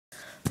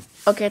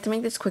Okay, I have to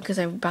make this quick because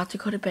I'm about to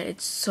go to bed.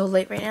 It's so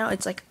late right now.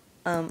 It's like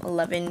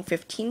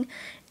 11:15,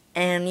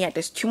 and yeah,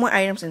 there's two more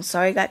items. And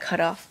sorry I got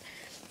cut off,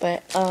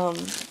 but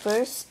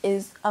first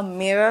is a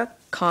mirror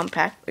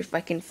compact. If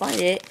I can find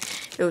it,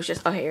 it was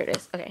just, oh, here it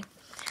is. Okay,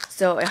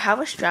 so I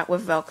have a strap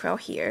with Velcro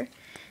here,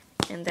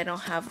 and then I'll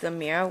have the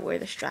mirror where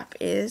the strap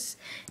is,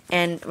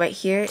 and right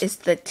here is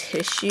the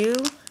tissue.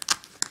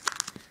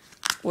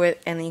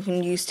 And you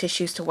can use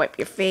tissues to wipe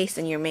your face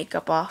and your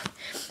makeup off.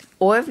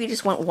 Or if you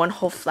just want one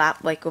whole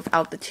flap, like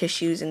without the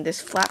tissues and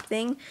this flap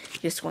thing,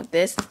 you just want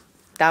this,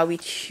 that would be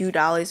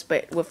 $2.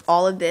 But with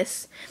all of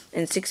this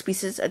and 6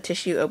 pieces of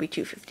tissue, it'll be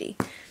 $2.50.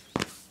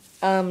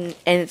 And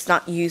it's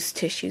not used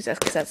tissues,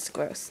 because that's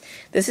gross.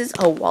 This is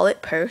a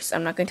wallet purse.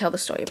 I'm not going to tell the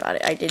story about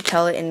it. I did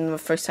tell it in the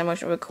first time I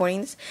was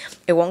recording this.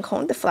 It won't come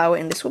with the flower,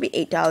 and this will be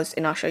 $8,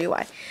 and I'll show you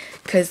why.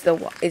 Because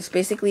it's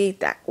basically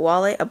that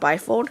wallet, a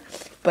bifold,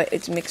 but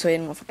it's mixed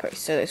in with a purse.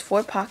 So there's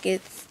 4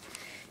 pockets,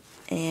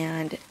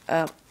 and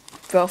a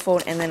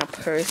bifold, and then a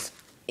purse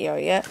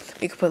area.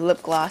 You could put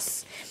lip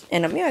gloss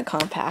and a mirror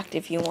compact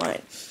if you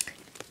want.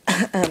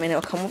 And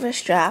it'll come with a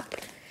strap.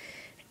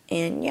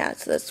 And yeah,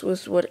 so this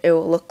was what it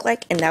will look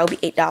like, and that will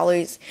be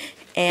 $8.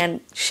 And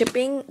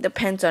shipping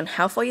depends on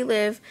how far you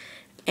live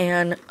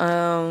and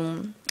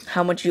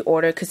how much you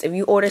order. Because if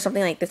you order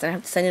something like this and I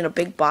have to send in a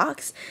big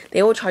box,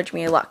 they will charge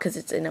me a lot because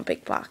it's in a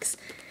big box.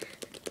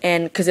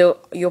 And because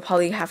you'll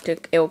probably have to,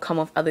 it will come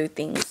with other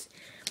things.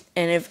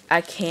 And if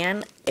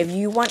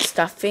you want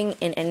stuffing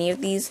in any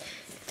of these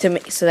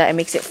so that it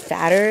makes it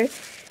fatter.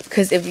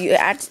 Because if you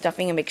add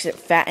stuffing, it makes it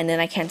fat, and then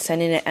I can't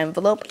send in an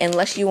envelope.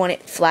 Unless you want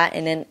it flat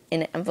and then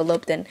in an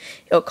envelope, then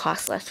it'll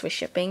cost less for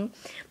shipping.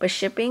 But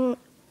shipping,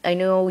 I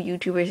know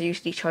YouTubers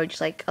usually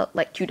charge like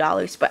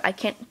 $2, but I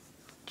can't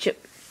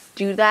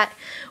do that,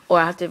 or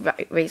I have to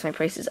raise my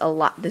prices a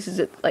lot. This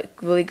is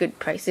like really good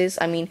prices.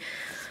 I mean,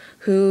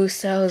 who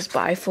sells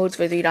bifolds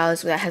for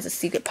 $3 that has a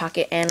secret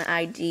pocket and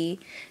ID?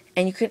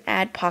 And you can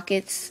add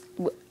pockets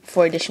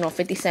for additional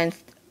 50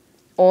 cents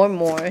or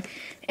more,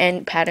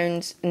 and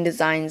patterns and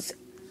designs,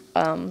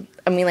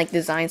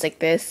 designs like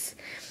this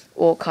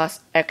will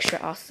cost extra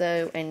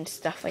also, and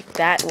stuff like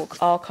that will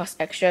all cost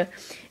extra.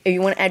 If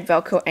you want to add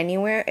Velcro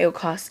anywhere, it will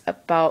cost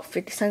about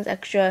 50 cents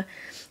extra,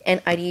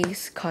 and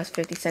IDs cost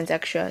 50 cents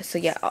extra. So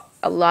yeah,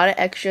 a lot of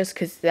extras,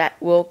 because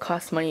that will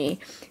cost money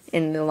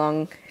in the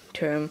long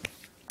term.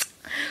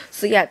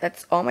 So yeah,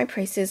 that's all my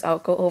prices. I'll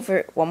go over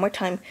it one more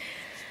time.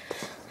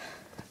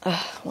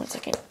 One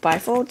second.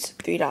 Bifolds,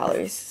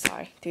 $3.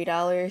 Sorry,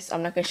 $3.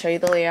 I'm not gonna show you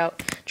the layout.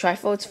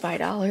 Trifolds,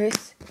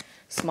 $5.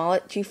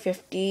 Smallet,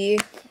 $2.50.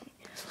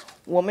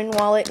 Woman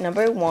wallet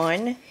number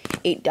 1,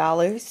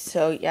 $8.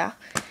 So yeah.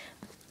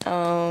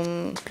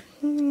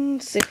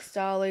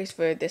 $6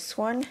 for this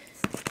one.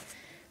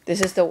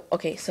 This is the,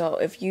 okay, so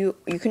if you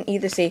can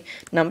either say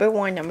number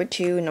 1, number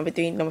 2, number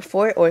 3, number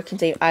 4, or you can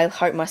say I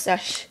Heart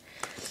Mustache,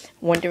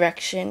 One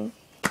Direction,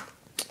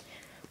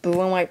 Blue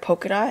and White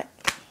Polka Dot,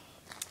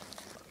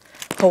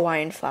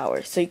 Hawaiian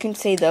Flowers. So you can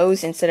say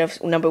those instead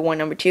of number 1,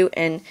 number 2,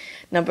 and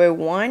number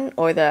 1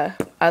 or the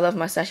I Love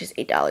Mustache is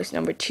 $8.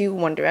 Number 2,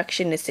 One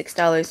Direction, is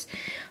 $6.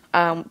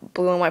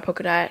 Blue and White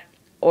Polka Dot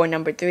or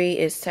number 3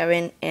 is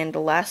 $7, and the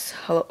last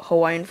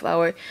Hawaiian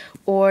Flower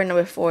or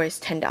number 4 is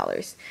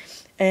 $10.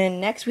 And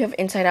next we have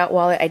Inside Out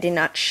wallet. I did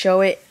not show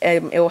it.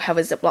 It will have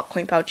a Ziploc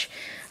coin pouch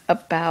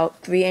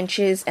about 3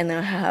 inches, and then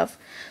I'll have,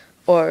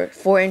 or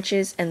 4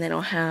 inches, and then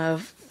I'll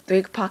have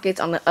 3 pockets.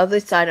 On the other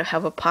side I'll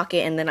have a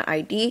pocket and then an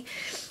ID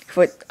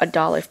for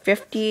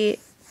 $1.50.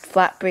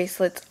 Flat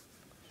bracelets,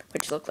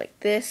 which look like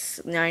this,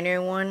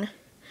 9er one,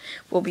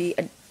 will be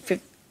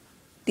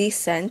 50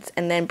 cents,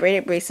 and then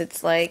braided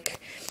bracelets like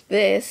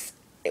this,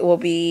 it will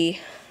be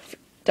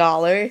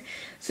 $1.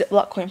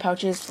 Ziploc coin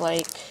pouches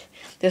like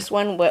this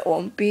one, but it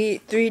won't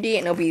be 3D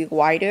and it'll be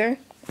wider.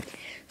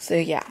 So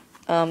yeah,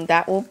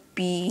 that will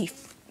be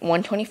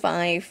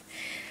 $1.25.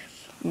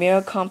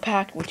 Mirror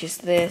compact, which is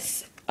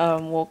this,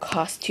 will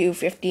cost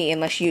 $2.50.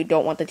 Unless you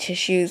don't want the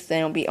tissues, then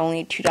it'll be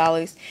only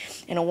 $2.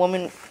 And a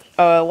woman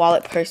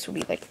wallet purse will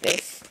be like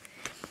this.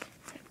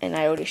 And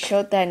I already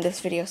showed that in this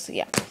video, so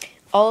yeah.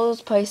 All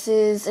those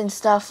prices and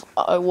stuff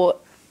will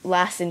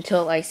last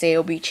until I say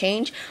it'll be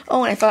changed.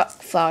 Oh, and I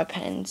thought flower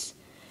pens.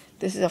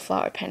 This is a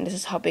flower pen. This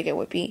is how big it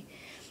would be.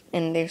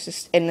 And there's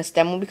this, and the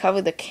stem will be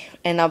covered.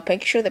 And I'll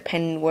make sure the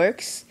pen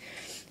works.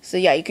 So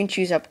yeah, you can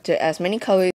choose up to as many colors